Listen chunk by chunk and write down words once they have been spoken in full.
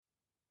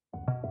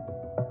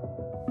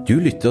Du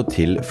lytter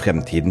til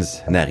Fremtidens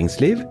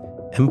næringsliv,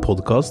 en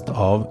podcast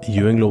av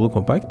UN Global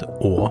Compact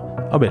og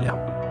Abelia.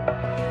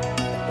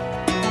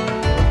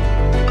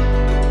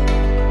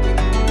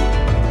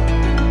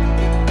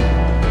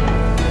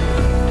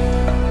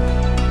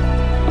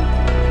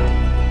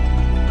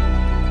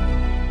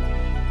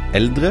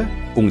 Eldre,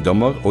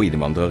 ungdommer og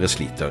innvandrere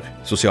sliter.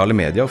 Sosiale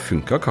medier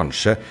funker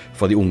kanskje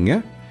for de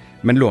unge,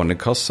 men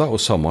lånekassa og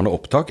samordnet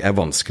opptak er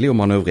vanskelig å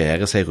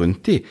manøvrere seg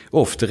rundt i,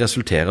 og ofte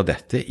resulterer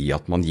dette i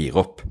at man gir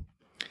opp.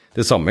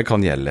 Det samme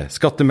kan gjelde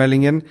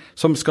skattemeldingen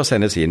som skal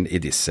sendes inn i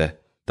disse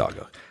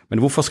dager.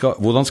 Men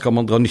hvordan skal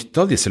man dra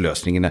nytte av disse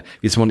løsningene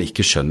hvis man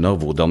ikke skjønner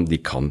hvordan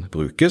de kan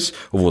brukes,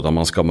 og hvordan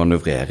man skal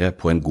manøvrere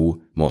på en god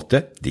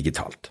måte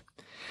digitalt?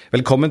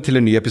 Velkommen til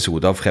en ny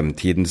episode av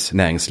Fremtidens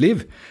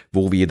næringsliv,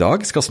 hvor vi i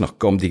dag skal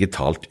snakke om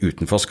digitalt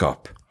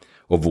utenforskap,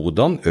 og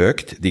hvordan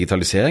økt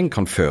digitalisering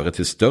kan føre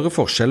til større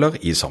forskjeller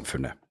i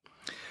samfunnet.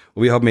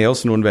 Og vi har med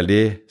oss noen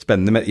veldig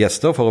spennende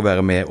gjester for å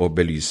være med og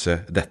belyse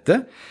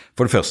dette.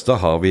 For det første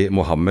har vi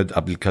Mohammed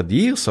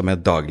Abdelkadir, som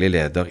er daglig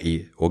leder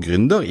og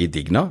gründer i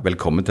Digna.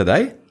 Velkommen til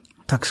deg.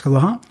 Takk skal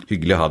du ha.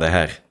 Hyggelig å ha deg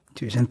her.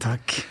 Tusen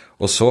takk.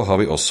 Og så har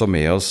vi også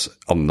med oss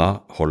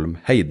Anna Holm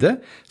Heide,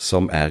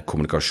 som er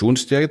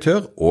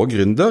kommunikasjonsdirektør og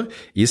gründer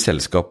i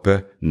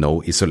selskapet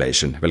No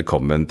Isolation.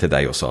 Velkommen til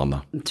deg også,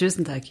 Anna.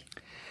 Tusen takk.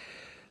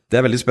 Det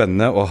er veldig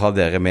spennende å ha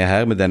dere med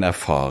her med den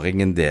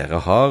erfaringen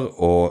dere har,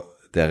 og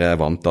dere er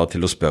vant da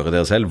til å spørre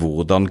dere selv,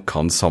 hvordan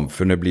kan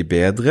samfunnet bli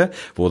bedre?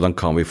 Hvordan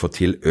kan vi få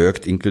til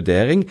økt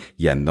inkludering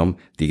gjennom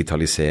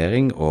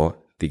digitalisering og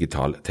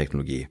digital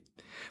teknologi?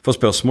 For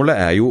spørsmålet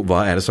er jo,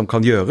 hva er det som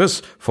kan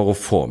gjøres for å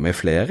få med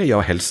flere, ja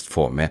helst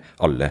få med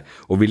alle?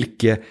 Og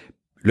hvilke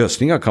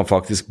løsninger kan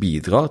faktisk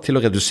bidra til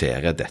å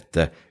redusere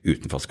dette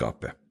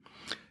utenforskapet?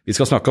 Vi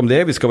skal snakke om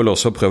det. Vi skal vel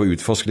også prøve å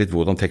utforske litt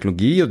hvordan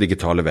teknologi og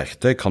digitale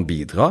verktøy kan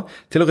bidra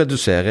til å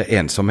redusere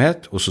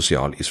ensomhet og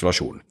sosial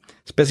isolasjon,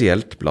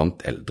 spesielt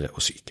blant eldre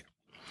og syke.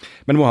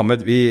 Men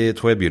Mohammed,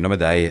 tror jeg begynner med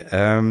deg.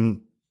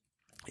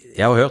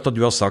 Jeg har hørt at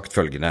du har sagt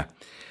følgende: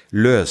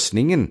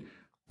 løsningen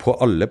på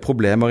alle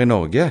problemer i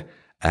Norge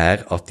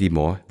er at de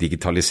må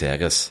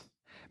digitaliseres,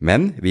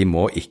 men vi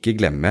må ikke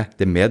glemme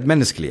det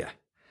medmenneskelige.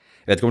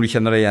 Jeg vet ikke om du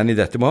kjenner deg igjen i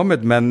dette,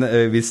 Mohammed, men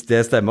hvis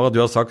det stemmer at du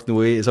har sagt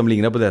noe som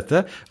ligner på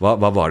dette, hva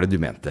var det du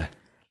mente?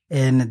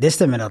 Det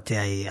stemmer at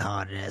jeg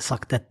har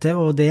sagt dette,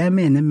 og det jeg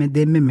mener med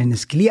det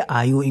medmenneskelige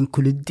er jo å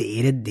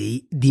inkludere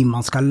de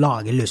man skal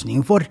lage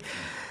løsninger for,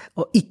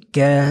 og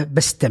ikke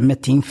bestemme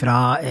ting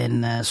fra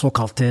en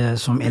såkalt,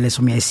 som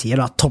jeg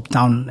sier,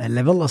 top-down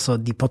level, altså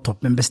de på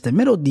toppen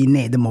bestemmer, og de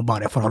nede må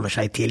bare forholde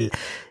seg til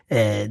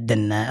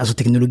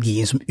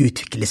teknologien som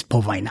utvikles på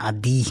vegne av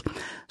de.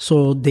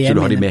 Så du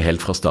har de med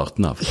helt fra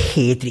starten av?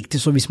 Helt riktig,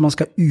 så hvis man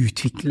skal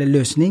utvikle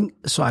løsning,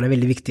 så er det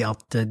veldig viktig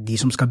at de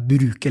som skal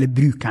bruke, eller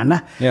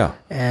brukerne,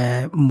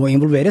 må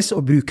involveres,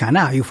 og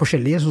brukerne er jo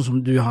forskjellige, sånn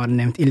som du har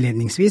nevnt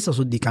innledningsvis,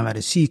 altså de kan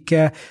være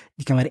syke,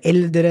 de kan være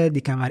eldre,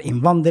 de kan være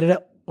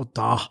innvandrere, og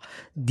da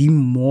de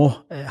må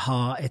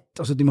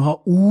ha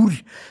ord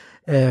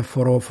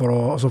for å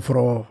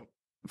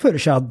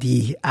føle seg at de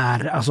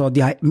har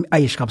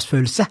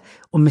eierskapsfølelse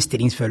og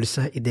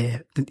mestringsfølelse i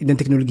den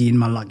teknologien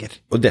man lager.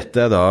 Og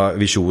dette er da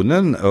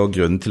visjonen og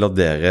grunnen til at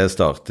dere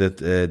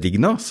startet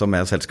Digna, som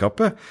er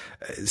selskapet.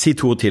 Si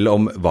to ord til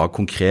om hva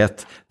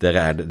konkret det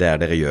er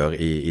dere gjør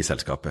i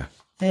selskapet.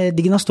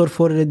 Digna står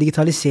for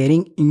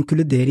digitalisering,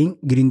 inkludering,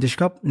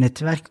 gründerskap,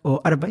 nettverk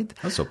og arbeid.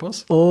 Ja,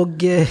 såpass. Og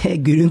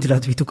grunnen til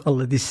at vi tok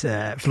alle disse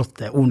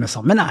flotte ordene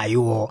sammen er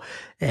jo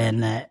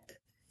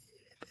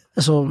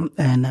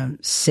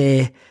se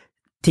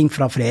ting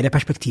fra flere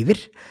perspektiver.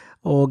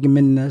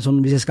 Men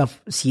hvis jeg skal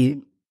si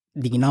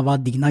Digna, hva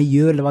Digna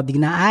gjør, eller hva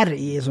Digna er,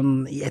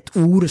 i et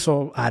ord, så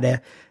er det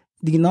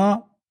Digna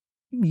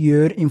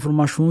gjør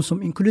informasjon som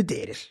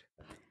inkluderer.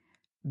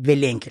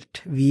 Veldig enkelt.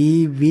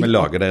 Men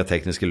lager dere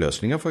tekniske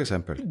løsninger, for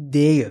eksempel?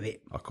 Det gjør vi.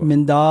 Akkurat.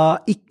 Men da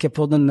ikke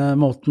på denne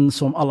måten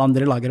som alle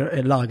andre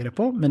lager det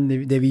på, men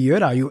det vi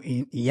gjør er jo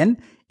igjen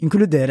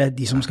inkludere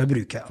de som skal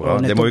bruke.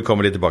 Det må vi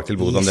komme litt tilbake til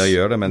hvordan dere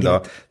gjør det, men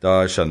da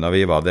skjønner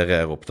vi hva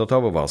dere er opptatt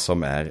av, og hva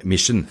som er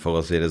mission, for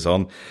å si det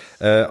sånn.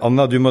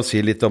 Anna, du må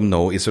si litt om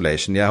No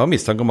Isolation. Jeg har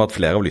mistanke om at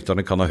flere av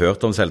lytterne kan ha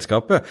hørt om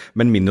selskapet,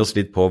 men minn oss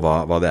litt på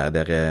hva det er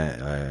dere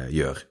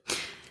gjør.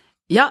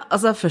 Ja,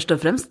 altså først og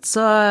fremst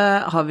så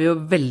har vi jo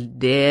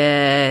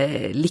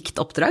veldig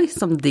likt oppdrag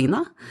som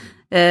Digna.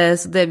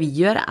 Så det vi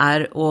gjør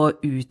er å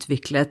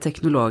utvikle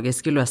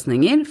teknologiske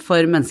løsninger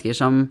for mennesker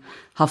som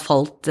har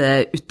falt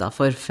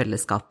utenfor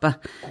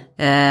fellesskapet.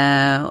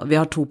 Vi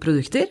har 2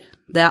 produkter.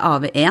 Det er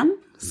AV1,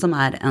 som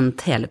er en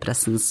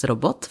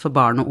telepresensrobot for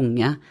barn og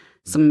unge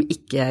som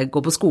ikke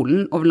går på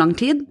skolen over lang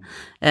tid,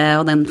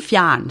 og den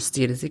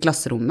fjernstyres i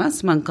klasserommet,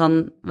 så man kan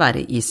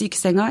være i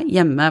sykesenga,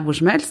 hjemme, hvor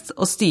som helst,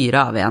 og styre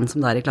av en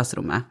som er i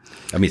klasserommet.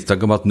 Jeg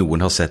mistenker om at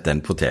noen har sett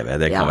den på TV,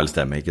 det kan vel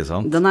stemme, ikke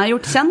sant? Den er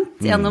gjort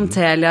kjent gjennom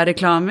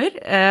Telia-reklamer,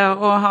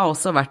 og har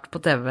også vært på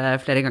TV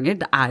flere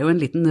ganger. Det er jo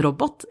en liten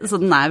robot, så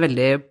den er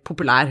veldig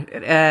populær.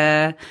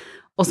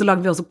 Og så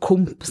lager vi også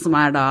Komp, som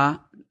er da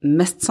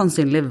mest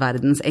sannsynlig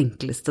verdens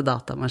enkleste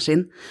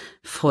datamaskin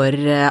for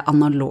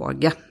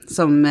analoge,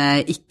 som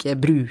ikke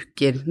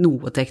bruker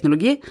noe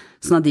teknologi,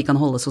 sånn at de kan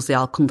holde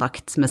sosial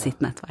kontakt med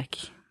sitt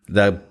nettverk.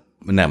 Det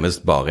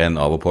nærmest bare en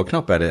av- og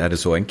på-knapp, er det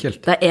så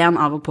enkelt? Det en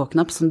av- og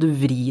på-knapp som du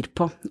vrir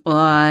på,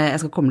 og jeg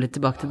skal komme litt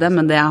tilbake til det,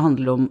 men det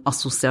handler om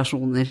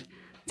assosiasjoner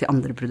til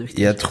andre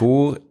produkter. Jeg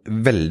tror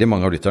veldig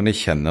mange av lytterne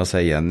kjenner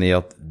seg igjen i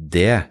at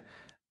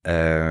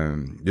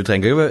du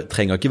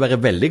trenger ikke være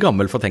veldig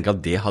gammel for å tenke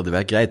at det hadde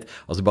vært greit.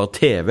 Altså bare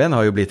TV-en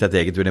har jo blitt et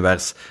eget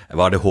univers.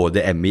 Var det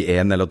HDMI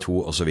 1 eller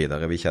 2 og så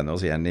videre? Vi kjenner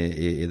oss igjen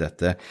i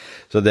dette.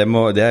 Så det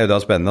er jo da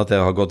spennende at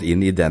dere har gått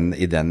inn i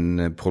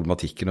den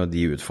problematikken og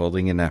de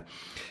utfordringene.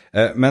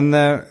 Men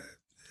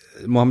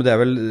Mohammed,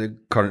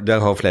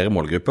 dere har flere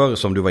målgrupper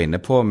som du var inne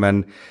på,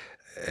 men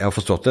jeg har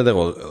forstått det,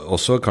 dere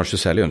også kanskje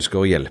særlig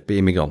ønsker å hjelpe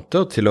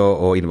immigranter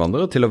og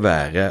innvandrere til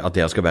at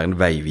dere skal være en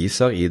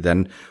veiviser i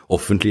den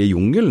offentlige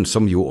jungelen,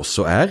 som jo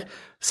også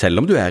selv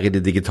om du i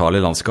det digitale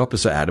landskapet,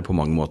 så det på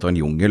mange måter en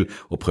jungel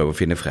å prøve å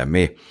finne frem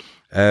i.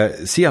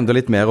 Si enda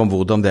litt mer om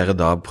hvordan dere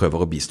da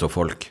prøver å bistå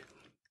folk.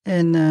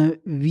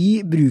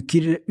 Vi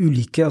bruker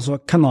ulike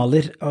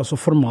kanaler,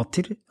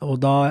 formater, og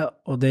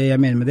det jeg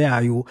mener med det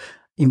jo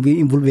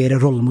involvere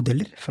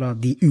rollemodeller fra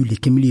de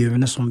ulike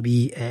miljøene som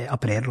vi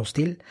appellerer oss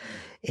til.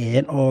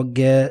 Og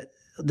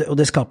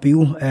det skaper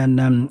jo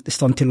en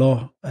stand til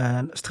å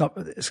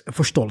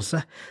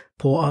forståelse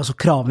på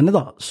kravene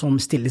da, som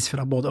stilles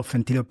fra både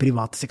offentlig og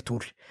privat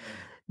sektor.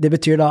 Det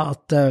betyr da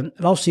at,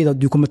 la oss si at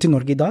du kommer til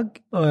Norge i dag,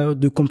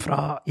 og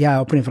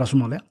jeg opprinnelig fra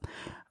Somalia,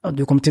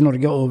 du kommer til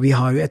Norge, og vi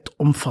har jo et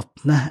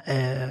omfattende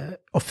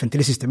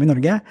offentlig system i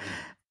Norge,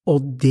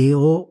 og det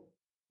å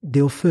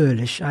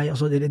føle seg,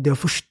 det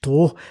å forstå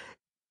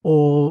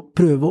og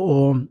prøve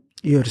å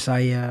gjøre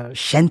seg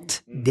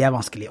kjent, det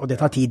vanskelig, og det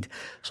tar tid.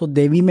 Så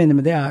det vi mener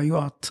med det jo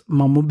at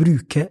man må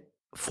bruke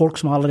folk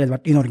som har allerede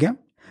vært i Norge,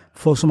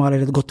 folk som har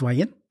allerede gått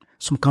veien,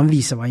 som kan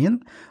vise veien,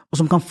 og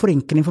som kan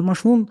forenkle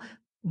informasjon,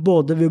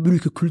 både ved å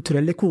bruke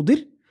kulturelle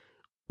koder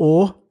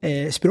og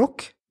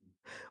språk,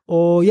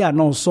 og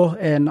gjerne også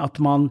at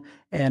man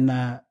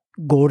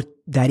går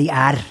der de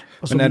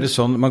Men det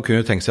sånn, man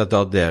kunne jo tenke seg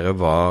at dere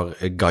var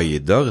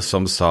guider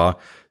som sa,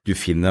 du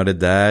finner det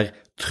der,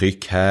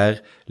 trykk her,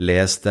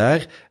 les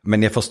der,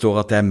 men jeg forstår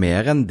at det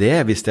mer enn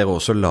det, hvis dere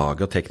også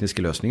lager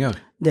tekniske løsninger.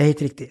 Det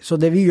helt riktig. Så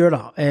det vi gjør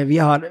da, vi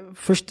har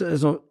først,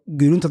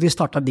 grunnen til at vi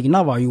startet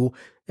Digna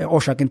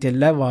årsaken til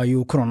det var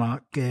jo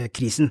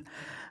koronakrisen.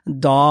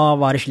 Da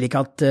var det slik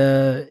at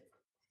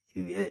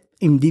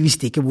de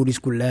visste ikke hvor de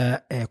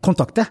skulle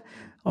kontakte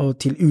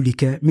til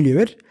ulike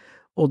miljøer,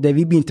 og det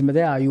vi begynte med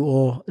det jo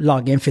å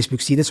lage en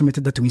Facebook-side som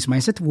heter The Twins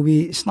Mindset, hvor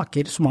vi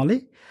snakker somali,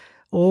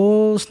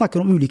 og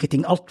snakker om ulike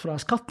ting, alt fra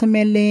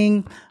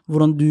skattemelding,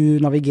 hvordan du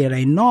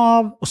navigerer i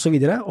Nav, og så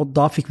videre, og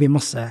da fikk vi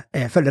masse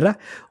følgere,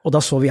 og da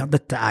så vi at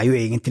dette jo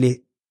egentlig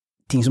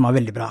ting som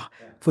veldig bra,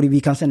 fordi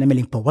vi kan sende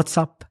melding på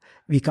WhatsApp,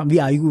 vi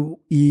jo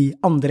i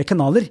andre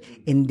kanaler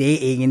enn det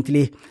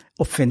egentlig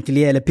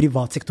offentlig eller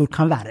privat sektor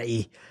kan være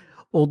i.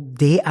 Og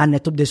det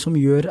nettopp det som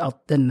gjør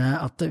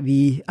at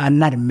vi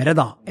nærmere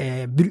da,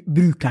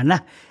 brukerne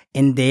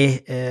enn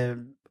det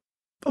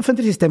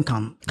offentlig system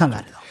kan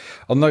være da.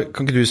 Anna,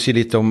 kan ikke du si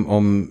litt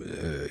om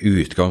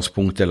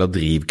utgangspunkt eller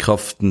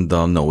drivkraften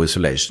da No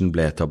Isolation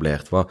ble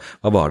etablert?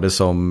 Hva var det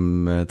som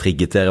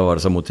trigget dere, hva var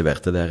det som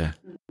motiverte dere?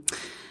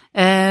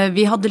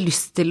 Vi hadde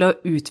lyst til å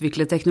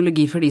utvikle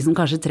teknologi for de som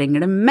kanskje trenger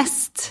det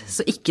mest,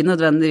 så ikke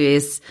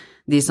nødvendigvis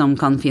de som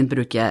kan fint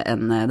bruke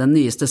den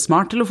nyeste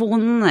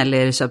smarttelefonen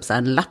eller kjøpe seg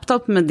en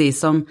laptop, men de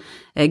som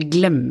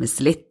glemmes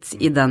litt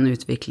i den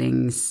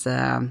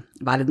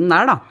utviklingsverden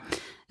der da.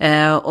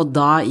 Og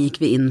da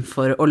gikk vi inn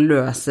for å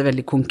løse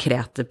veldig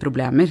konkrete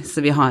problemer.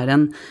 Så vi har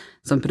en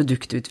sånn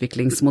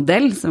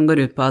produktutviklingsmodell som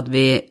går ut på at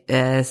vi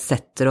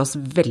setter oss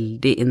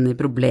veldig inn i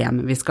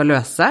problemet vi skal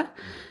løse,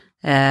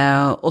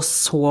 og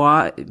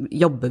så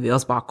jobber vi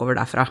oss bakover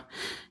derfra.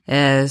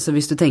 Så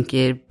hvis du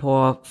tenker på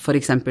for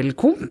eksempel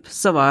komp,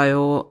 så var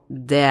jo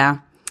det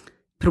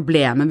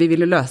problemet vi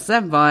ville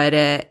løse var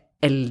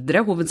eldre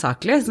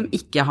hovedsakelig, som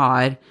ikke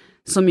har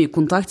så mye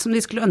kontakt som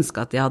de skulle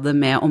ønske at de hadde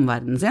med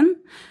omverdenen sin,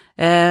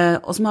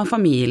 og som har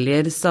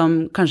familier som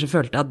kanskje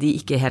følte at de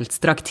ikke helt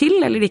strakk til,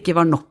 eller ikke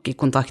var nok i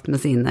kontakt med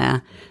sine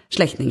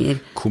slektninger.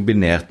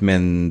 Kombinert med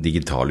en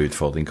digital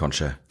utfordring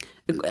kanskje?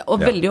 Og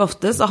veldig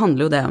ofte så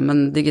handler jo det om en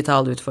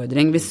digital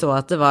utfordring. Vi så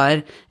at det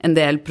var en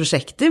del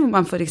prosjekter hvor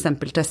man for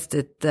eksempel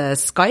testet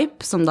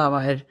Skype, som da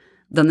var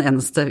den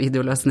eneste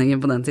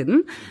videoløsningen på den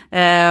tiden,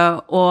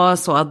 og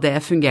så at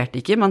det fungerte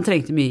ikke. Man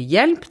trengte mye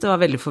hjelp, det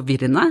var veldig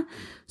forvirrende.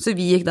 Så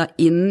vi gikk da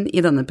inn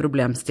i denne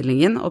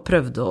problemstillingen og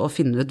prøvde å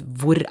finne ut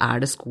hvor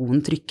det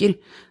skoen trykker.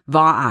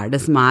 Hva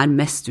det som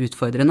mest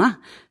utfordrende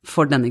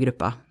for denne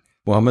gruppa?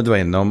 Mohammed var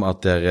innom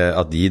at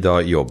de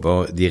da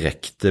jobber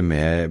direkte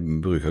med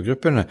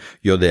brukergruppene.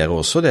 Gjør dere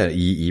også det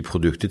i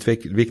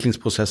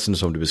produktutviklingsprosessen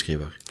som du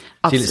beskriver?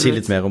 Absolutt. Si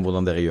litt mer om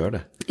hvordan dere gjør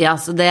det. Ja,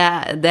 så det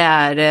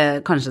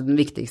kanskje den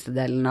viktigste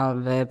delen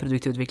av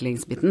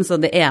produktutviklingsbiten. Så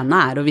det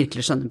ene å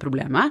virkelig skjønne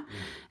problemet.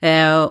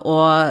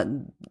 Og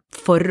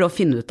for å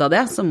finne ut av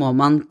det, så må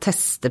man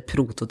teste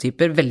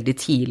prototyper veldig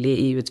tidlig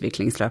i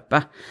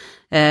utviklingsløpet.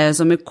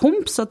 Så med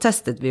Komp så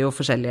testet vi jo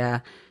forskjellige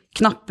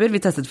knapper,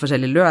 vi testet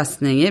forskjellige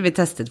løsninger, vi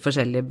testet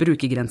forskjellige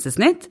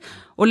brukergrensesnitt,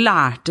 og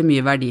lærte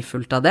mye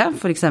verdifullt av det.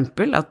 For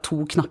eksempel at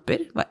 2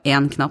 knapper var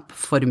 1 knapp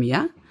for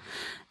mye.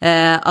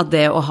 At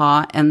det å ha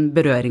en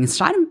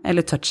berøringsskjerm,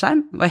 eller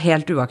touchskjerm, var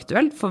helt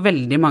uaktuelt for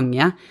veldig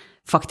mange,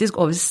 faktisk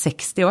over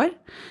 60 år,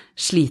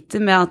 sliter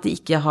med at de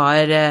ikke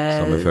har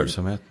samme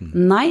følsomheten.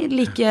 Nei,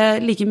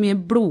 like mye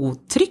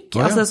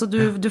blodtrykk. Altså, så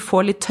du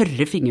får litt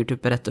tørre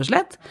fingertupper, rett og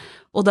slett,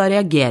 og da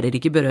reagerer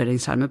ikke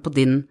berøringsskjermen på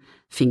din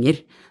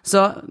finger. Så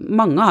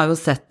mange har jo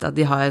sett at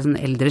de har sånne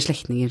eldre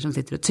slektninger som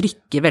sitter og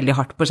trykker veldig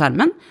hardt på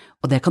skjermen,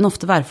 og det kan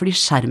ofte være fordi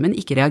skjermen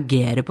ikke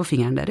reagerer på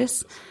fingeren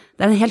deres.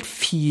 Det er en helt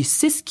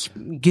fysisk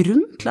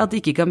grunn til at de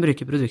ikke kan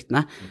bruke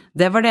produktene.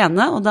 Det var det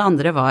ene, og det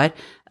andre var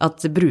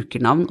at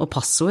brukernavn og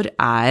passord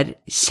er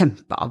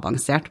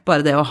kjempeavansert.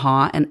 Bare det å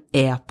ha en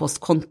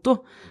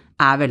e-postkonto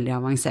er veldig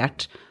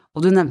avansert.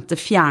 Og du nevnte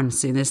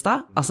fjernsyn i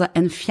sted, altså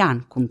en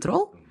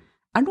fjernkontroll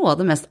er noe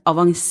av det mest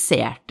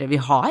avanserte vi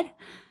har.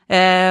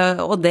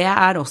 Og det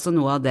er også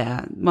noe av det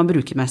man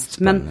bruker mest.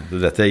 Men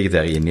dette gikk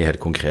dere inn i helt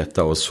konkret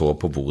da, og så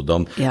på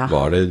hvordan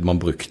var det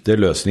man brukte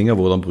løsninger,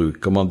 hvordan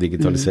bruker man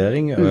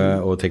digitalisering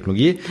og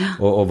teknologi,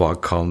 og hva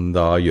kan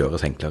da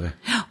gjøres enklere?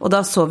 Og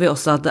da så vi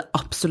også at det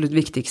absolutt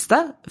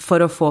viktigste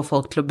for å få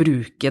folk til å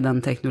bruke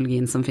den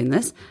teknologien som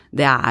finnes,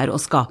 det er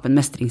å skape en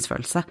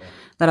mestringsfølelse.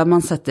 Det er at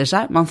man setter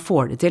seg, man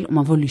får det til,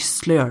 og man får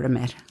lyst til å gjøre det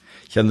mer.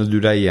 Kjenner du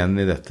deg igjen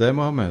i dette,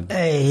 Mohammed?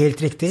 Helt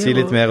riktig. Si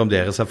litt mer om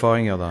deres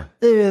erfaringer da.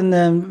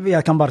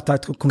 Jeg kan bare ta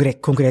et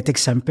konkret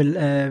eksempel.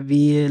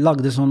 Vi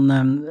lagde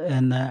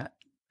en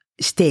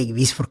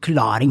stegvis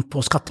forklaring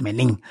på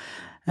skattemelding.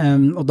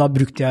 Og da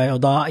brukte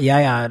jeg,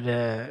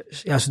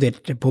 jeg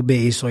studerte på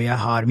BI, så jeg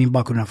har min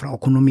bakgrunn fra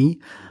økonomi.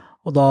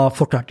 Og da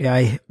fortalte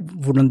jeg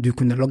hvordan du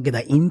kunne logge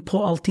deg inn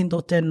på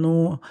altinn.no,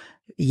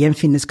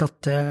 gjenfinne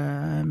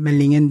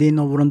skattemeldingen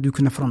din, og hvordan du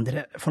kunne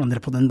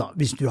forandre på den da,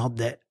 hvis du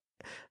hadde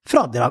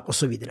fradrag og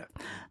så videre.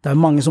 Det er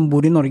mange som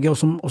bor i Norge og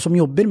som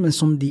jobber, men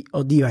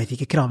de vet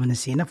ikke kravene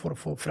sine for å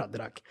få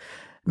fradrag.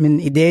 Men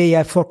i det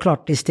jeg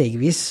forklarte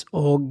stegvis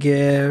og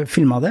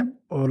filmet det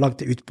og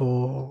lagde ut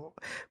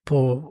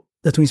på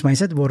The Twins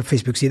Mindset, vår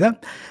Facebook-side,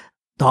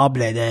 da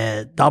ble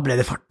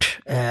det fart.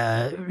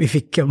 Vi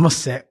fikk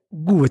masse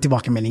gode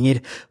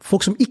tilbakemeldinger.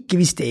 Folk som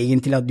ikke visste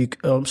egentlig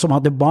som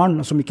hadde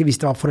barn, og som ikke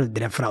visste hva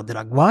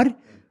foreldrefradrag var.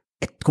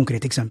 Et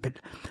konkret eksempel.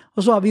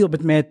 Og så har vi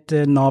jobbet med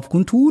et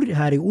Nav-kontor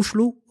her i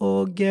Oslo,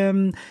 og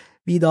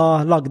vi da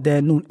lagde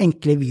noen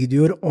enkle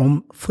videoer om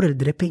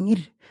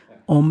foreldrepenger,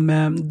 om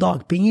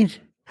dagpenger,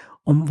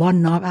 om hva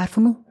Nav er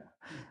for noe.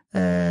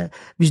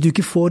 Hvis du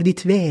ikke får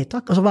ditt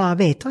vedtak, altså hva er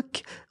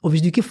vedtak? Og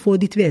hvis du ikke får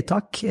ditt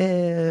vedtak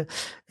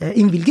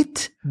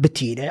innvilget,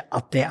 betyr det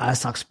at det er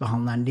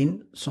saksbehandleren din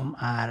som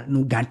er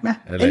noe gærent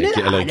med.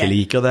 Eller ikke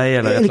liker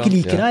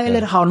deg,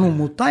 eller har noe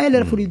mot deg,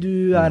 eller fordi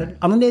du er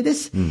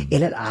annerledes,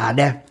 eller er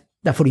det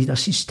fordi det er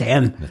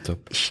system,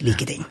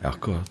 slike ting. Ja,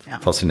 akkurat.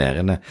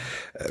 Fascinerende.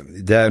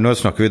 Nå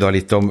snakker vi da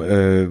litt om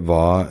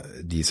hva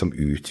de som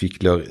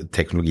utvikler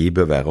teknologi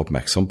bør være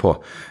oppmerksom på,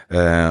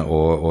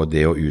 og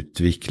det å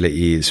utvikle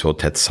i så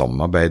tett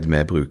samarbeid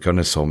med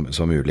brukerne som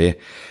mulig.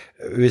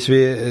 Hvis vi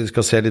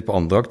skal se litt på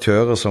andre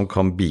aktører som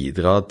kan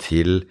bidra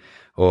til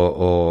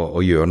å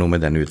gjøre noe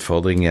med denne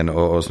utfordringen,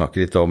 og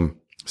snakke litt om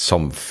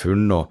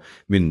samfunn og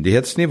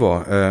myndighetsnivå.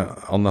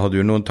 Anne, har du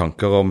noen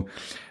tanker om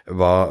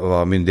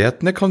hva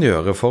myndighetene kan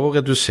gjøre for å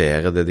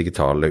redusere det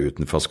digitale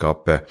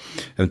utenforskapet,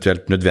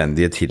 eventuelt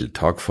nødvendige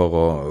tiltak for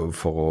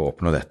å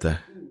oppnå dette?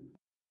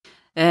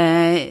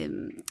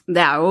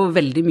 Det er jo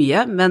veldig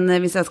mye, men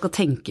hvis jeg skal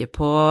tenke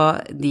på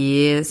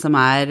de som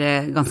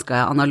er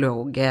ganske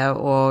analoge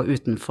og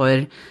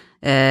utenfor,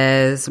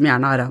 som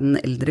gjerne er av den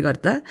eldre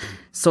garde,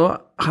 så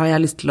har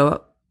jeg lyst til å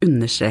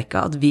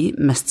understreke at vi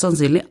mest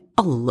sannsynlig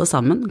alle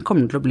sammen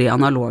kommer til å bli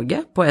analoge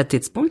på et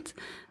tidspunkt.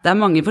 Det er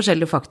mange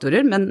forskjellige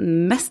faktorer,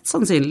 men mest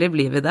sannsynlig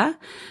blir vi det.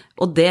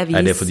 Og det vi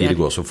er det fordi det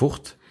går så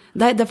fort?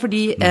 Nei, det er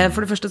fordi,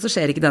 for det første så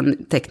skjer ikke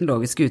den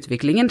teknologiske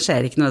utviklingen,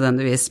 skjer ikke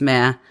nødvendigvis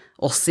med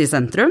oss i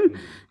sentrum.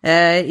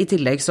 I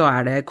tillegg så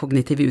er det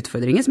kognitive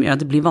utfordringer som gjør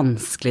at det blir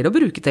vanskeligere å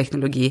bruke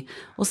teknologi.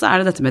 Og så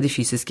er det dette med de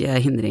fysiske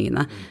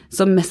hindringene.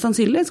 Så mest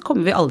sannsynlig så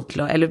kommer vi alle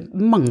til å, eller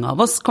mange av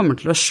oss kommer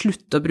til å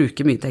slutte å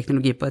bruke mye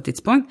teknologi på et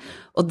tidspunkt.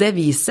 Og det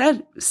vi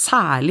ser,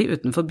 særlig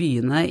utenfor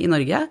byene i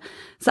Norge,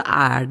 så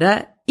er det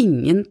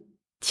ingen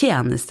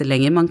tjenester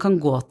lenger man kan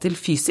gå til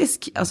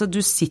fysisk. Altså du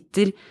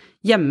sitter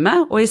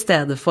hjemme, og i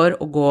stedet for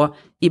å gå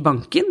i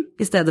banken,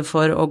 i stedet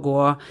for å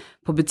gå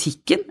på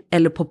butikken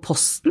eller på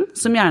posten,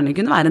 som gjerne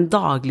kunne være en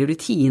daglig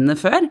rutine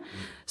før,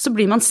 så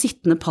blir man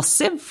sittende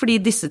passiv fordi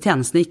disse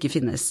tjenestene ikke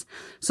finnes.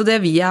 Så det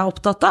vi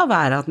opptatt av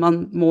at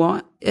man må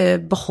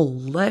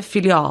beholde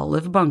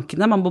filialer for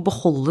bankene, man må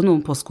beholde noen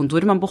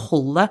postkontorer, man må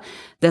beholde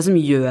det som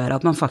gjør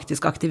at man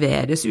faktisk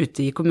aktiveres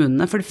ute i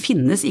kommunene, for det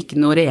finnes ikke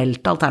noe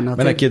reelt alternativ.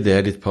 Men ikke det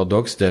litt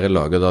paradoks? Dere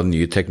lager da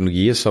ny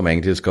teknologi som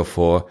egentlig skal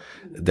få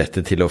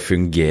dette til å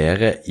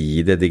fungere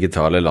i det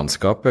digitale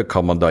landskapet.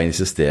 Kan man da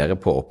insistere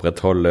på å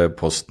opprettholde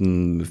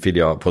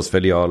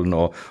postfilialen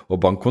og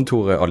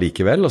bankkontoret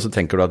allikevel, og så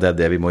tenker du at det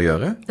det vi må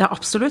gjøre? Ja,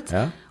 absolutt.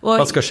 Ja.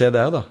 Hva skal skje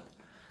der da?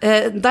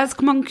 Der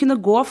skal man kunne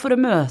gå for å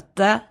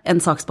møte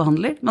en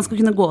saksbehandler, man skal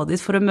kunne gå dit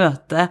for å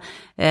møte,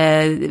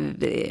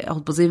 jeg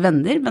holdt på å si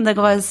venner, men det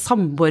kan være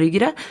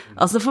samborgere.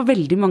 Altså for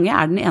veldig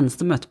mange den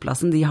eneste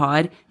møteplassen de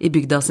har i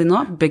bygda si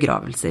nå,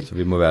 begravelser. Så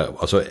vi må være,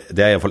 altså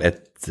det I hvert fall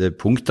et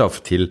punkt av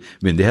til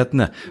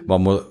myndighetene.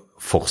 Man må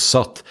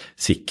fortsatt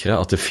sikre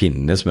at det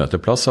finnes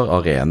møteplasser,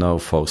 arenaer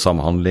for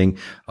samhandling,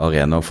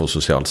 arenaer for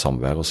sosialt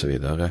samvær og så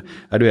videre.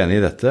 Du enig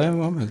I dette,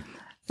 Mohammed?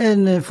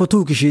 For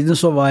 2 uker siden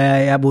så var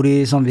jeg bor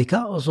I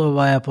Sandvika, og så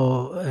var jeg på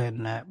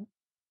en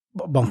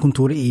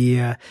bankkontor I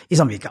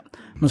Sandvika.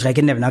 Nå skal jeg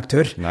ikke nevne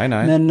aktør, nei.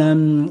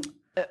 Men,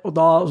 og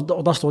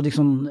da står det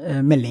liksom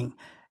melding.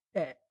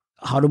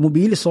 Har du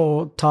mobil,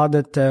 så ta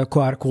dette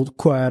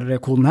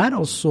QR-koden her,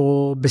 og så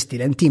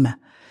bestille en time.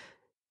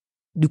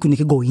 Du kunne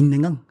ikke gå inn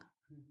en gang.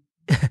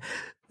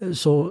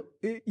 Så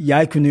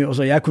jeg kunne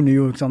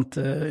jo ikke sant,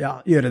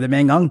 gjøre det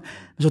med en gang.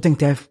 Men så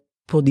tenkte jeg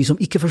på de som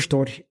ikke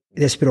forstår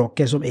det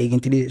språket som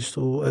egentlig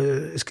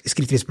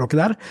skriftlig språket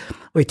der,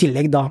 og I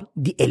tillegg da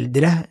de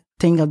eldre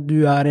tenker at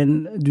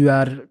du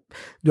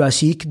er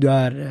syk, du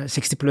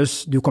 60 pluss,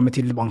 du kommer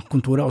til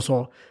bankkontoret, og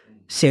så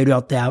ser du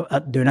at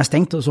døren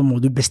stengt, og så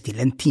må du bestille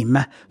en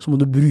time, så må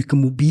du bruke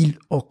mobil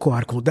og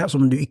QR-kode, så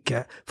må du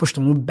ikke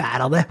forstå noe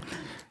bær av det.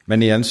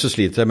 Men igjen så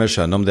sliter jeg med å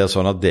skjønne om det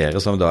sånn at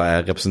dere som da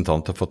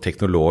representanter for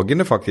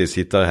teknologene faktisk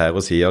sitter her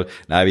og sier,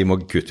 nei, vi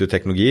må kutte ut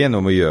teknologien,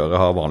 og må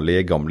ha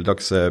vanlige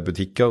gammeldags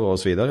butikker og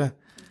så videre.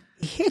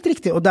 Helt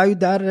riktig, og det jo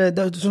der,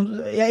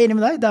 jeg enig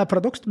med deg, det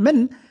paradoks,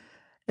 men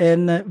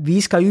vi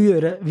skal jo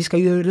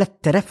gjøre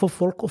lettere for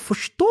folk å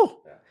forstå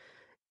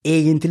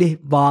egentlig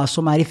hva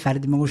som I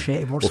ferd med å skje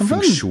I vårt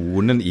samfunn. Og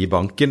funksjonen I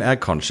banken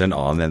kanskje en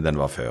annen enn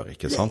den var før,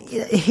 ikke sant?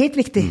 Helt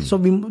riktig,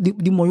 så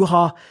de må jo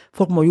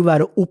folk må jo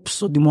være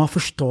opps, og de må ha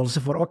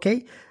forståelse for, ok,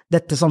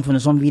 dette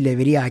samfunnet som vi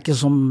lever I ikke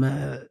som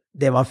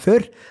det var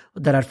før,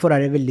 og derfor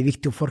det veldig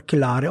viktig å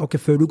forklare,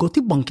 ok, før du går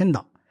til banken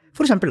da.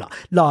 For eksempel,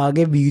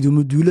 lage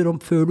videomoduler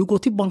før du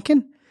går til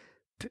banken.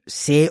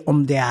 Se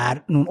om det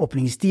noen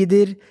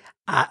åpningstider,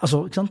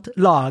 altså, ikke sant?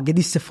 Lage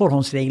disse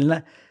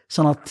forhåndsreglene,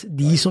 sånn at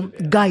de som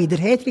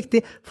guider helt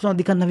riktig, sånn at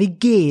de kan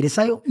navigere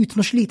seg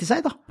uten å slite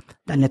seg da.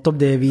 Det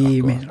nettopp det vi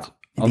mener da.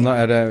 Anna,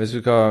 hvis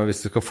du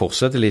skal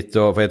fortsette litt,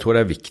 for jeg tror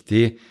det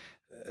viktig,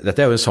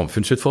 dette jo en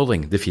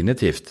samfunnsutfordring,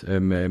 definitivt,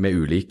 med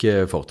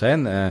ulike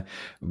fortegn,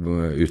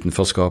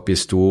 utenforskap I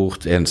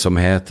stort,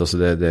 ensomhet, altså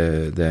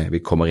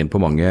vi kommer inn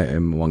på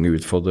mange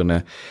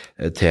utfordrende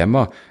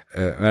tema.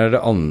 Men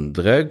det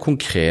andre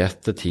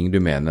konkrete ting du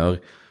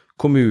mener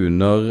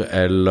kommuner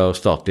eller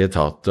statlige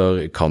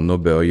etater kan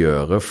og bør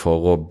gjøre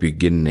for å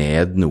bygge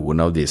ned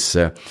noen av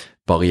disse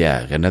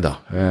barrierene da?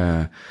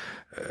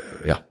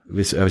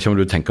 Jeg vet ikke om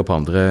du tenker på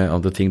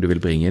andre ting du vil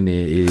bringe inn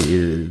I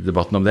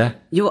debatten om det?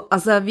 Jo,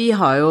 altså vi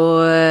har jo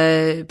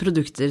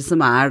produkter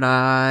som da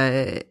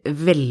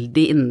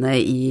veldig inne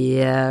I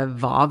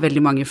hva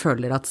veldig mange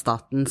føler at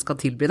staten skal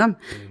tilby dem.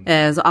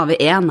 Så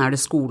AV1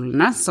 det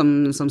skolene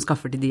som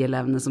skaffer til de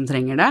elevene som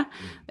trenger det.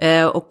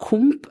 Og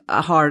KOMP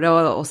har det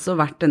også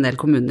vært en del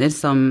kommuner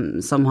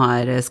som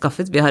har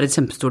skaffet. Vi har et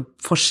kjempestort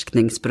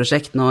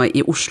forskningsprosjekt nå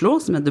I Oslo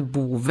som heter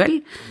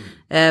Bovel,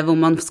 hvor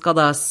man skal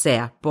da se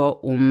på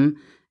om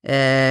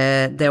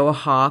det å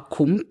ha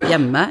komp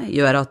hjemme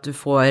gjør at du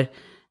får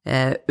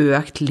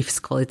økt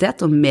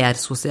livskvalitet og mer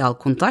sosial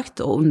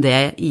kontakt, og om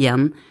det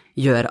igjen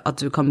gjør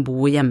at du kan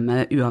bo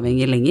hjemme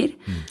uavhengig lenger.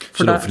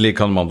 Så det offentlige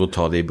kan man da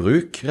ta det I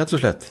bruk, rett og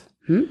slett?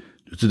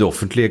 Det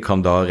offentlige kan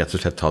da rett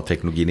og slett ta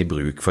teknologien I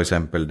bruk, for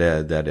eksempel,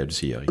 det det du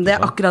sier, ikke sant?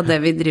 Det akkurat det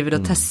vi driver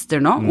og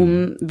tester nå, om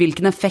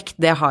hvilken effekt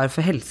det har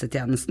for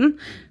helsetjenesten.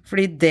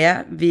 Fordi det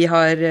vi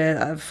har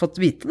fått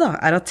vite da,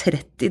 at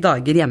 30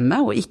 dager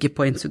hjemme og ikke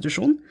på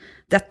institusjon,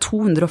 det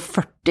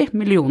 240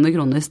 millioner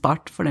kroner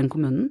spart for den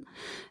kommunen.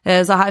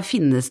 Så her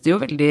finnes det jo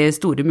veldig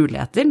store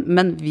muligheter,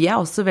 men vi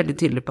også veldig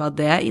tydelige på at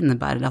det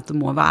innebærer at det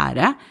må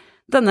være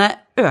denne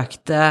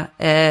økte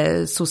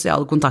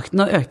sosiale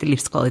kontakten og økte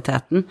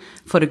livskvaliteten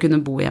for å kunne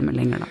bo hjemme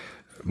lenger da.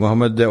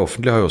 Mohammed, det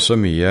offentlige har jo også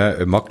mye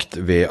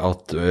makt ved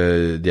at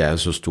de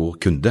en så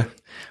stor kunde,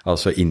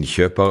 altså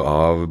innkjøper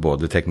av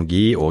både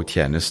teknologi og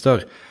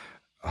tjenester.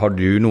 Har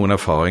du noen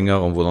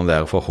erfaringer om hvordan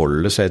det å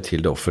forholde seg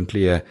til det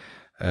offentlige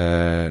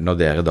når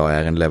dere da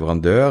en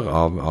leverandør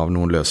av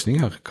noen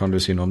løsninger? Kan du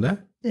si noe om det?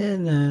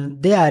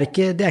 Det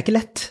ikke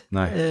lett.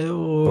 Nei.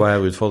 Hva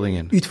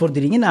utfordringen?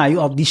 Utfordringen jo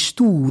at de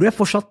store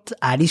fortsatt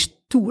de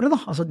store da.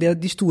 Altså det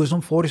de store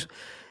som får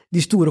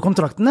de store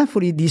kontraktene,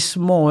 fordi de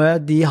små,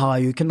 de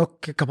har jo ikke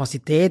nok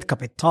kapasitet,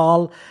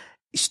 kapital,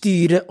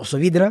 styre og så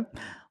videre.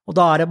 Og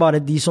da det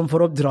bare de som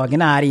får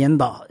oppdragene igjen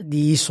da,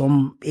 de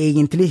som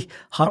egentlig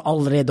har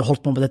allerede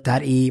holdt på med dette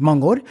her i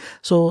mange år.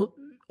 Så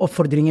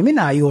oppfordringen min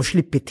jo å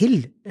slippe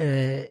til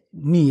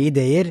nye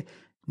ideer,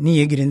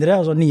 nye gründere,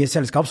 altså nye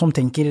selskap som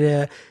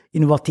tenker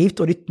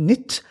innovativt og litt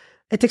nytt.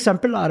 Et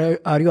eksempel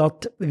jo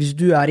at hvis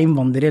du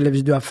innvandrer, eller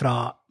hvis du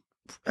fra,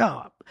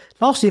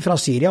 la oss si fra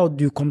Syria, og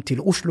du kom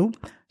til Oslo,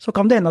 så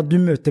kan det hende at du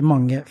møter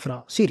mange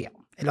fra Syria.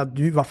 Eller at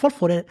du I hvert fall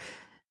får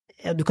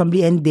du kan bli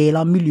en del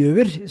av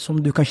miljøer som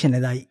du kan kjenne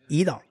deg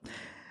I da.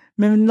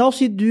 Men la oss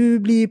si du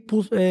blir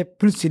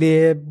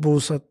plutselig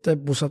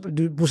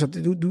du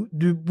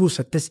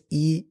bosettes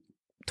I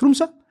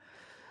Tromsø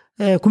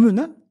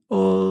kommune,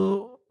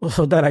 og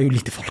så der jo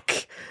lite folk.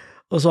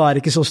 Og så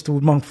det ikke så stor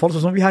mangfold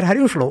som vi har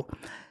her I Oslo.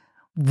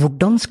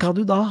 Hvordan skal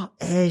du da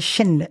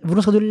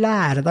hvordan skal du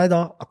lære deg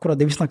da akkurat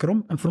det vi snakker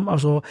om,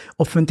 altså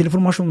offentlige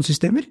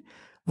informasjonssystemer?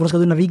 Hvordan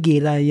skal du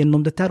navigere deg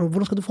gjennom dette her, og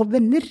hvordan skal du få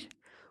venner?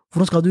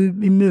 Hvordan skal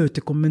du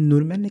imøtekomme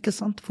nordmenn, ikke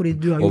sant? Fordi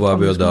du har jo... Og hva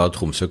bør da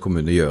Tromsø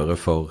kommune gjøre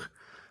for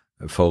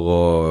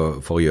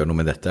å gjøre noe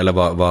med dette? Eller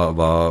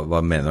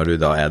hva mener du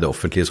da det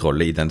offentliges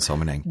rolle I den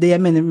sammenheng? Det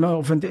jeg mener med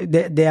offentlig,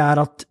 det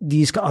at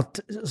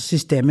at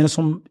systemene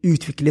som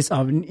utvikles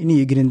av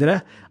nye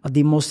gründere, at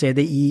de må se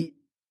det I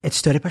et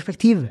større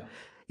perspektiv.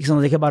 Ikke sant?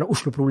 At det ikke bare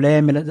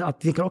Oslo-problem, eller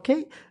at de tenker, ok,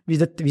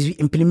 hvis vi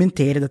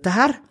implementerer dette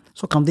her,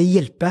 så kan det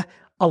hjelpe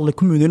alle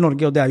kommuner I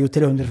Norge, og det jo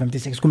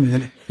 356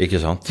 kommuner. Ikke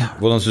sant? Ja.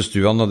 Hvordan synes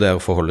du, Anna, det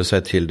forholder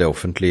seg til det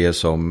offentlige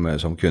som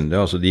kunde?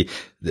 Altså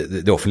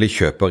det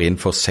offentlige kjøper inn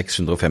for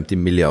 650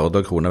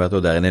 milliarder kroner, vet du,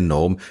 og det en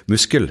enorm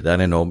muskel, det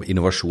en enorm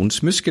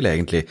innovasjonsmuskel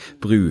egentlig.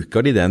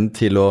 Bruker de den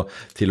til å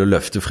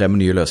løfte frem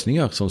nye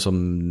løsninger, sånn som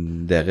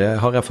dere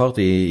har erfart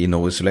I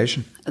No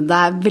Isolation?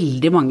 Det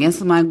veldig mange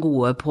som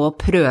gode på å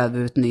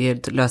prøve ut nye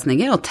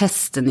løsninger og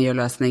teste nye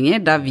løsninger.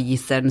 Der vi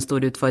ser den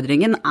store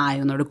utfordringen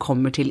jo når det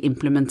kommer til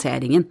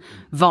implementeringen.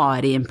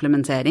 Varig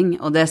implementering,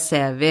 og det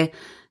ser vi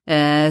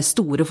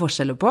store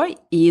forskjeller på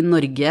I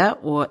Norge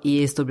og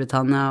I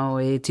Storbritannia og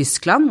I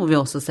Tyskland, hvor vi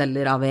også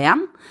selger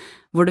AV1,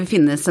 hvor det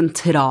finnes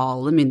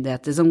sentrale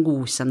myndigheter som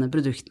godkjenner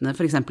produktene,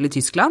 for eksempel I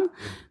Tyskland,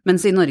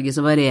 mens I Norge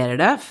så varierer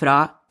det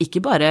fra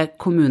ikke bare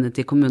kommune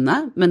til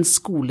kommune, men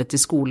skole til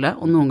skole,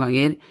 og noen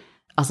ganger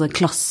altså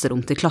klasserom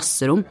til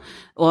klasserom.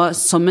 Og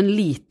som en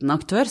liten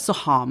aktør så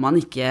har man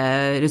ikke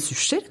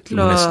ressurser til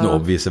å... Du må nesten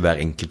overbevise hver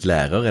enkelt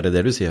lærer, det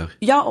det du sier?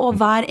 Ja, og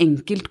hver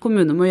enkelt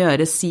kommune må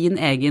gjøre sin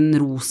egen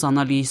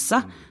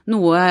ROS-analyse.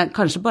 Noe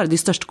kanskje bare de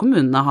største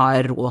kommunene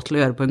har råd til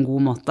å gjøre på en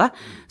god måte.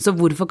 Så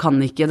hvorfor kan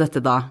ikke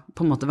dette da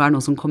på en måte være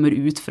noe som kommer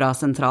ut fra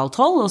sentralt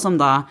hold, og som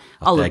da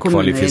alle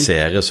kommuner... At det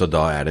kvalifiseres, og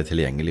da det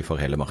tilgjengelig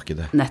for hele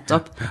markedet.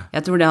 Nettopp.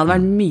 Jeg tror det hadde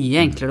vært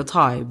mye enklere å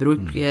ta I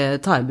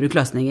bruk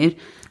løsninger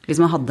hvis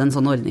man hadde en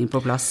sånn ordning på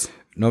plass.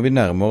 Når vi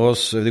nærmer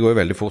oss, det går jo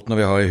veldig fort når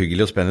vi har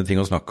hyggelige og spennende ting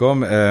å snakke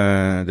om,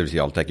 det vil si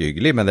alt ikke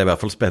hyggelig, men det I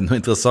hvert fall spennende og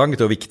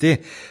interessant og viktig.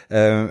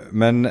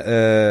 Men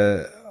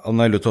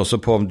Anna, jeg lurte også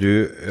på om du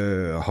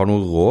har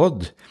noen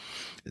råd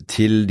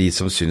til de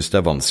som synes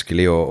det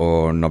vanskelig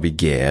å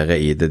navigere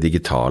I det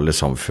digitale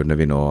samfunnet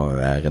vi nå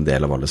en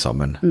del av alle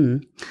sammen.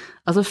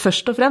 Altså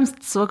først og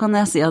fremst så kan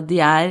jeg si at de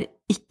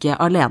ikke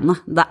alene.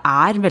 Det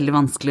veldig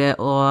vanskelig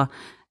å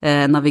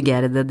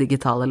navigere det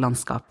digitale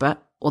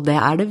landskapet, og det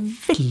det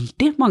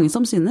veldig mange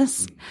som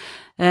synes.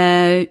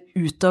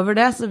 Utover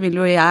det så vil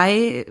jo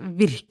jeg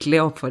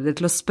virkelig oppfordre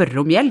til å spørre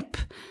om hjelp.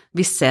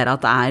 Vi ser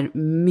at det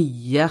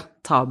mye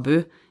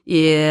tabu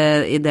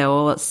I det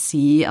å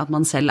si at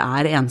man selv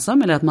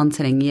ensom, eller at man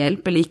trenger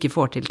hjelp, eller ikke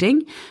får til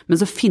ting,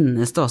 men så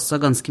finnes det også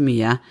ganske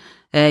mye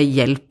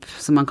hjelp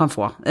som man kan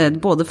få,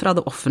 både fra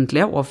det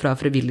offentlige og fra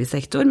frivillig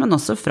sektor, men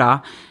også fra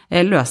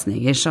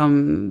løsninger som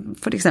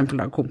for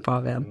eksempel da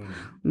Kompa-AV1.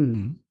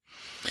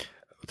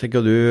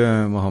 Tenker du,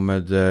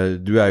 Mohammed,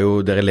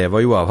 dere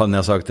lever jo av, han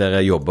har sagt,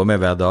 dere jobber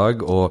med hver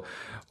dag og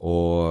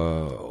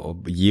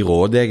gir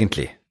råd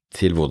egentlig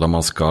til hvordan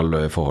man skal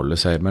forholde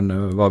seg, men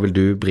hva vil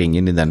du bringe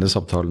inn I denne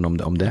samtalen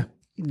om det?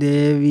 Det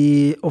vi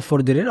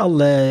oppfordrer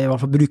alle, I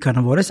hvert fall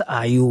brukerne våre,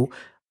 jo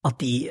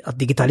at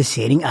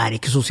digitalisering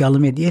ikke sosiale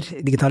medier.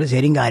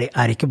 Digitalisering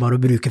ikke bare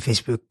å bruke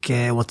Facebook,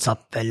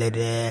 WhatsApp eller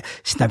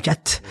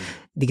Snapchat.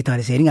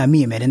 Digitalisering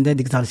mye mer enn det.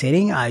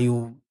 Digitalisering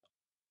jo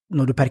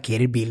når du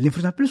parkerer bilen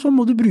for eksempel, så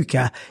må du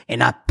bruke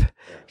en app,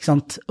 ikke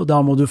sant? Og da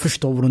må du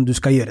forstå hvordan du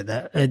skal gjøre det.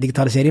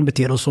 Digitalisering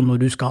betyr også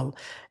når du skal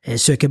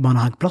søke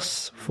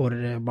barnehageplass for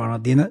barna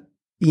dine.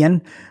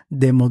 Igjen,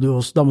 da må du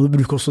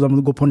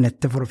gå på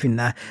nettet for å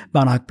finne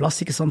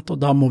barnehageplass, ikke sant?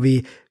 Og da må vi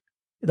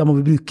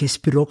bruke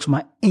språk som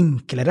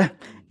enklere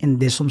enn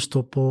det som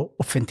står på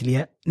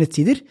offentlige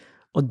nettsider,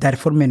 og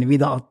derfor mener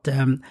vi da at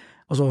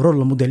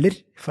rollemodeller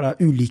fra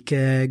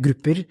ulike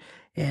grupper,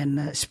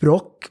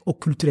 språk og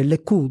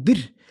kulturelle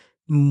koder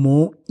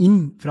må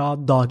inn fra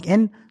dag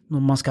 1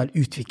 når man skal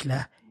utvikle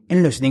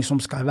en løsning som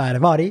skal være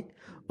varig,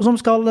 og som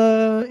skal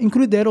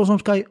inkludere, og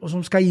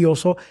som skal gi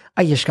også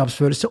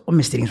eierskapsfølelse og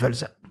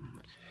mestringsfølelse.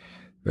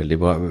 Veldig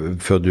bra.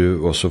 Før du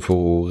også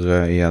får ord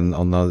igjen,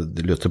 Anna,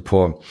 lurte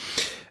på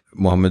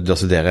Mohammed,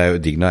 altså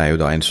Digna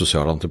jo da en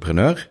sosial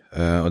entreprenør,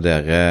 og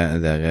dere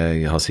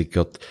har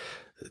sikkert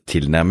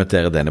tilnærmet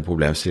dere denne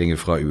problemstillingen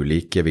fra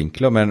ulike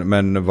vinkler,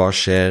 men hva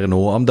skjer nå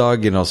om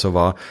dagen? Altså,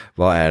 hva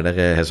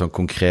dere helt sånn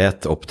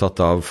konkret opptatt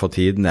av for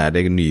tiden?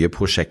 Det nye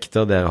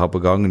prosjekter dere har på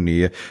gang,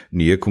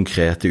 nye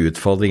konkrete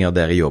utfordringer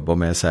dere jobber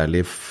med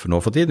særlig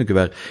nå for tiden? Det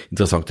kunne være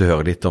interessant å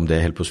høre litt om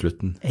det helt på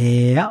slutten.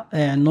 Ja,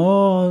 nå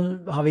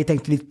har vi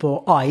tenkt litt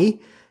på AI,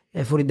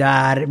 fordi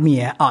det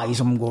mye AI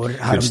som går her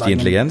om dagen. Kunstig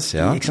intelligens,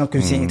 ja. Ikke sant,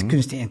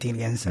 kunstig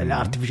intelligens, eller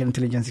artificial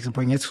intelligence, ikke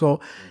sant, på engelsk.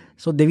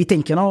 Så det vi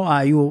tenker nå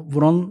jo,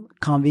 hvordan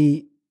kan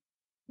vi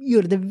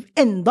gjøre det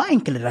enda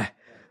enklere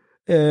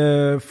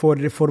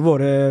for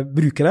våre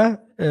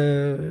brukere,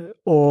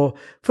 og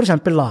for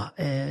eksempel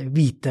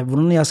vite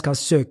hvordan jeg skal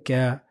søke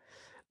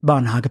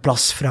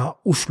barnehageplass fra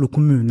Oslo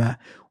kommune,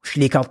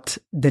 slik at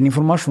den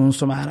informasjonen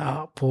som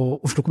på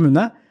Oslo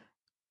kommune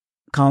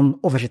kan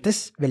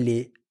oversettes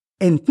veldig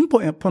enten på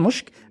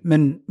norsk,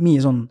 men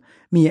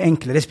mye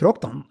enklere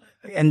språk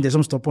enn det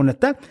som står på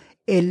nettet,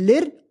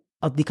 eller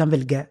at de kan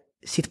velge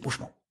sitt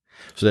morsmål.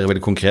 Så dere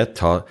veldig konkret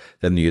ta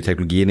den nye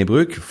teknologien i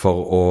bruk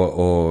for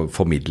å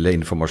formidle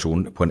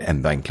informasjon på en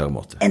enda enklere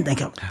måte? Enda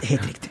enklere,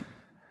 helt riktig.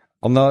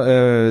 Anna,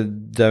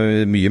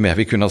 det mye mer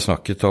vi kunne ha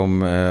snakket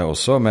om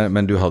også,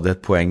 men du hadde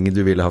et poeng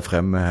du ville ha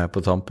frem her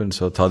på tampen,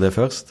 så ta det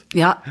først.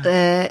 Ja,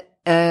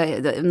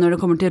 når det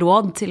kommer til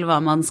råd til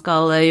hva man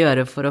skal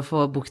gjøre for å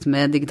få bukt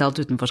med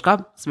digitalt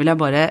utenforskap, så vil jeg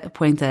bare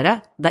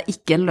poengtere, det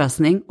ikke en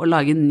løsning å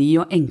lage en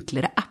ny og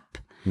enklere app.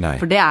 Nei.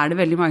 For det det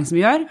veldig mange som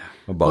gjør.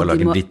 Og bare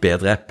lage en litt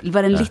bedre app.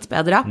 Bare en litt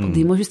bedre app, og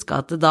de må huske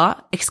at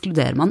da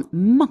ekskluderer man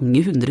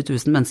mange 100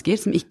 000 mennesker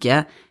som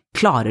ikke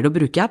klarer å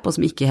bruke app, og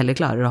som ikke heller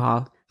klarer å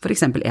ha for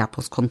eksempel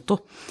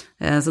e-postkonto.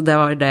 Så det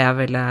var det jeg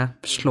ville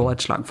slå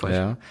et slag for.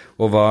 Ja.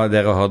 Og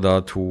dere har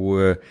da to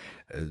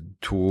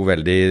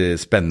veldig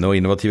spennende og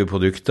innovative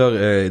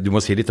produkter. Du må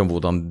si litt om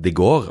hvordan det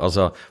går.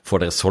 Altså,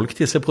 får dere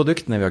solgt disse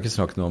produktene? Vi har ikke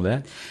snakket noe om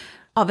det.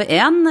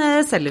 AV1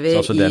 selger vi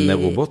altså denne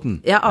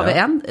roboten? Ja,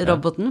 AV1,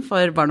 roboten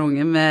for barn og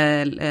unge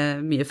med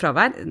mye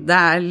fravær.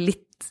 Det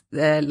litt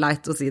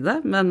leit å si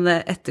det, men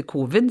etter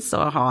covid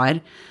så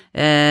har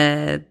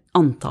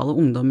antallet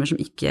ungdommer som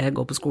ikke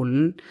går på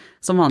skolen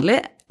som vanlig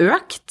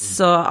økt,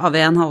 så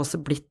AV1 har også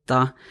blitt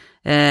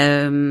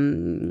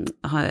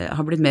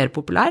har blitt mer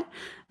populær,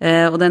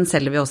 og den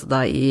selger vi også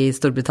da i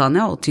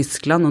Storbritannia og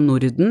Tyskland og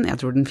Norden. Jeg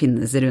tror den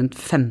finnes i rundt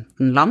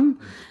 15 land.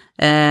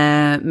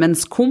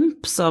 Mens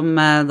Komp, som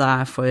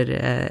da for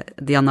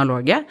de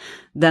analoge,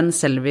 den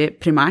selger vi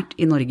primært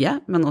i Norge,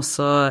 men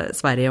også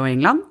Sverige og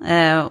England,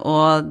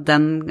 og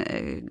den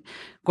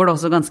går det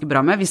også ganske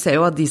bra med. Vi ser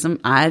jo at de som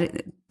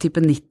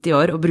type 90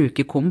 år og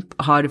bruker Komp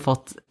har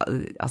fått,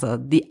 altså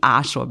de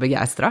så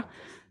begeistret.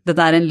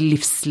 Dette en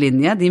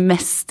livslinje, de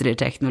mestrer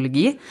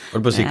teknologi.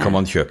 Og bare si, kan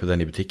man kjøpe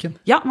den i butikken?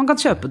 Ja, man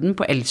kan kjøpe den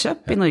på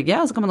Elkjøp i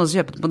Norge, og så kan man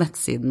også kjøpe den på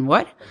nettsiden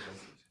vår.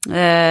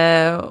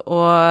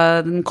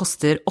 Og den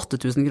koster 8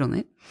 000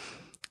 kroner.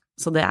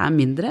 Så det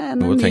mindre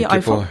enn en ny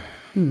iPhone.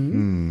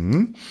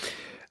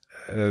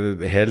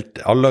 Helt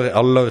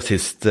aller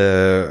sist,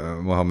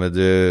 Mohammed,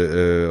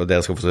 og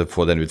dere skal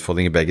få den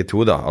utfordringen begge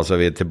to da.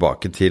 Altså vi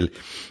tilbake til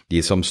de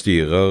som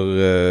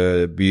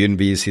styrer byen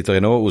vi sitter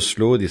i nå,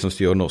 Oslo, de som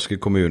styrer norske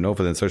kommuner,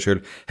 for den saks skyld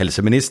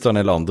helseministeren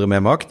eller andre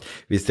med makt.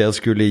 Hvis dere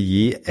skulle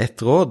gi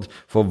et råd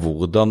for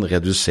hvordan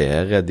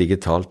redusere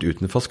digitalt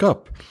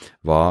utenforskap,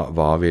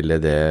 hva ville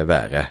det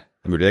være?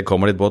 Mulig det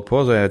kommer litt brått på,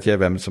 så jeg vet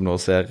ikke hvem som nå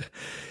ser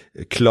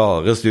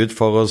klarest ut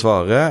for å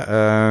svare.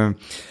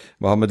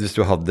 Mohammed, hvis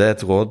du hadde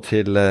et råd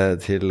til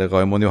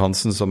Raymond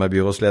Johansen, som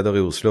byrådsleder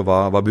i Oslo,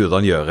 hva burde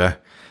han gjøre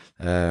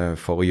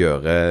for å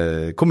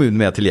gjøre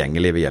kommunen mer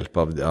tilgjengelig ved hjelp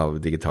av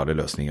digitale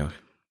løsninger?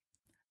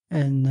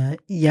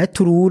 Jeg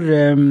tror,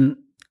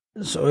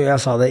 så jeg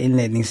sa det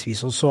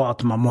innledningsvis også,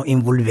 at man må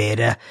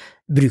involvere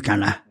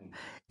brukerne.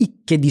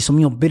 Ikke de som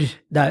jobber,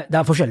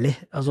 det forskjellig.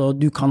 Altså,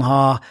 du kan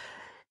ha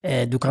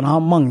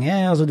mange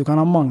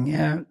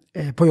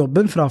på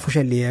jobben fra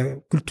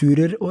forskjellige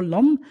kulturer og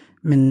land,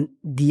 men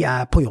de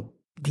på jobb,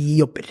 de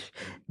jobber.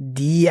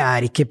 De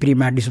ikke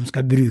primært de som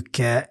skal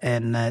bruke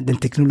den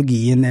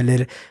teknologien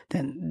eller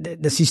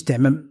det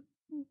systemet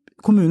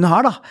kommunen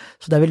har da.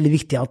 Så det veldig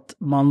viktig at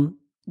man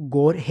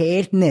går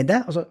helt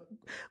nede, altså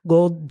gå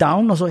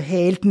down, altså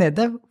helt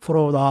nede, for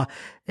å da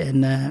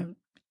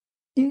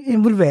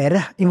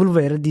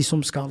involvere de som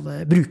skal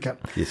bruke.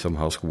 De som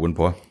har skoen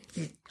på.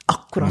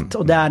 Akkurat,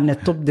 og det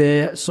nettopp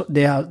det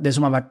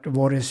som har vært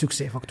vår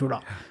suksessfaktor da.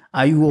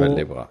 Jo,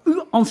 veldig bra.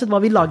 Uansett hva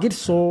vi lager,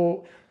 så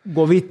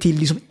går vi til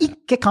de som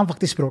ikke kan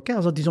faktisk språket,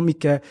 altså de som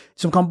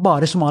kan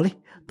bare somali.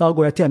 Da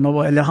går jeg til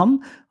henne eller han,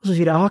 og så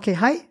sier jeg, ok,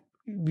 hei,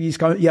 vi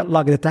skal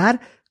lage dette her,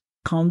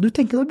 kan du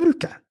tenke deg å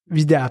bruke,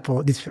 hvis det på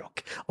ditt språk?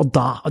 Og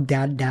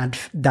det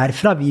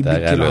derfra vi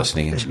bruker. Der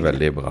løsningen,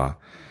 veldig bra.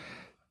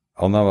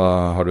 Anna,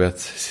 har du et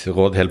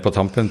råd helt på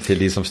tampen til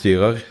de som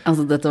styrer?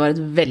 Altså, dette var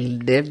et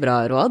veldig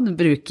bra råd,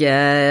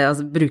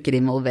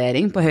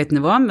 brukerinvolvering på høyt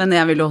nivå, men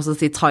jeg vil også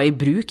si ta i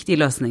bruk de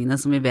løsningene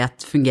som vi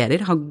vet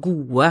fungerer, ha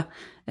gode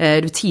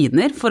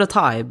rutiner for å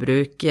ta i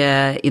bruk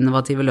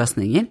innovative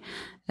løsninger,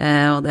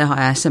 og det har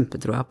jeg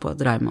kjempetroa på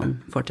at Raymond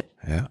får til.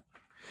 Ja.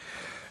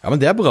 Ja, men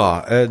det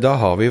bra. Da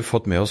har vi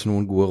fått med oss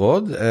noen gode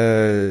råd.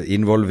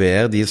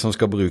 Involver de som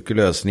skal bruke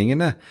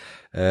løsningene.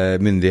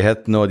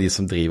 Myndighetene og de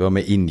som driver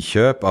med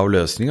innkjøp av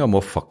løsninger må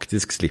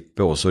faktisk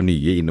slippe også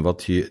nye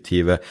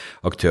innovative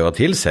aktører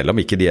til, selv om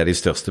ikke de de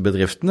største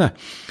bedriftene.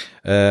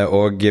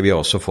 Og vi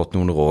har også fått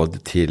noen råd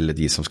til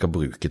de som skal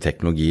bruke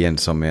teknologien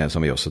som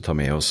vi også tar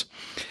med oss.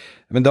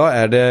 Men da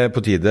det på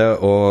tide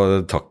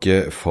å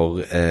takke for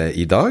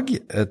i dag.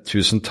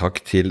 Tusen takk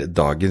til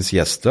dagens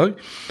gjester.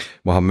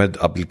 Mohammed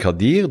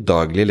Abdelkadir,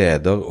 daglig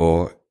leder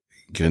og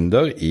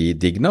gründer i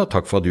Digna.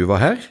 Takk for at du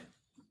var her.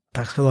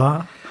 Takk skal du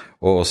ha.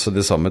 Og også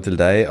det samme til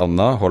deg,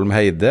 Anna Holm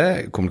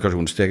Heide,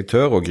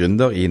 kommunikasjonsdirektør og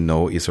gründer i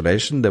No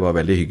Isolation. Det var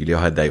veldig hyggelig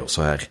å ha deg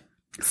også her.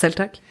 Selv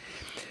takk.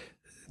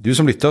 Du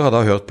som lytter har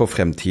da hørt på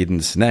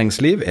Fremtidens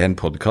næringsliv, en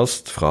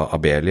podcast fra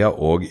Abelia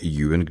og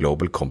UN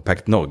Global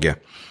Compact Norge.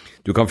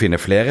 Du kan finne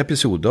flere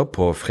episoder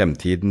på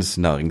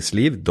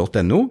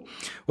fremtidensnæringsliv.no,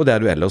 og der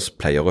du ellers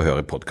pleier å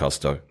høre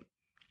podcaster.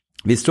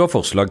 Hvis du har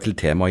forslag til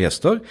tema og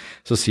gjester,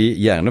 så si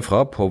gjerne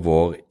fra på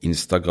vår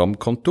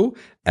Instagram-konto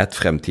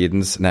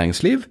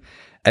 @fremtidensnæringsliv,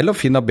 eller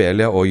finn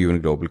Abelia og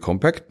UN Global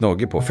Compact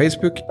Norge på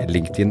Facebook,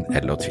 LinkedIn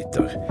eller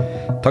Twitter.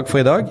 Takk for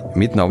i dag.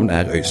 Mitt navn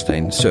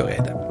Øystein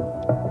Søreide.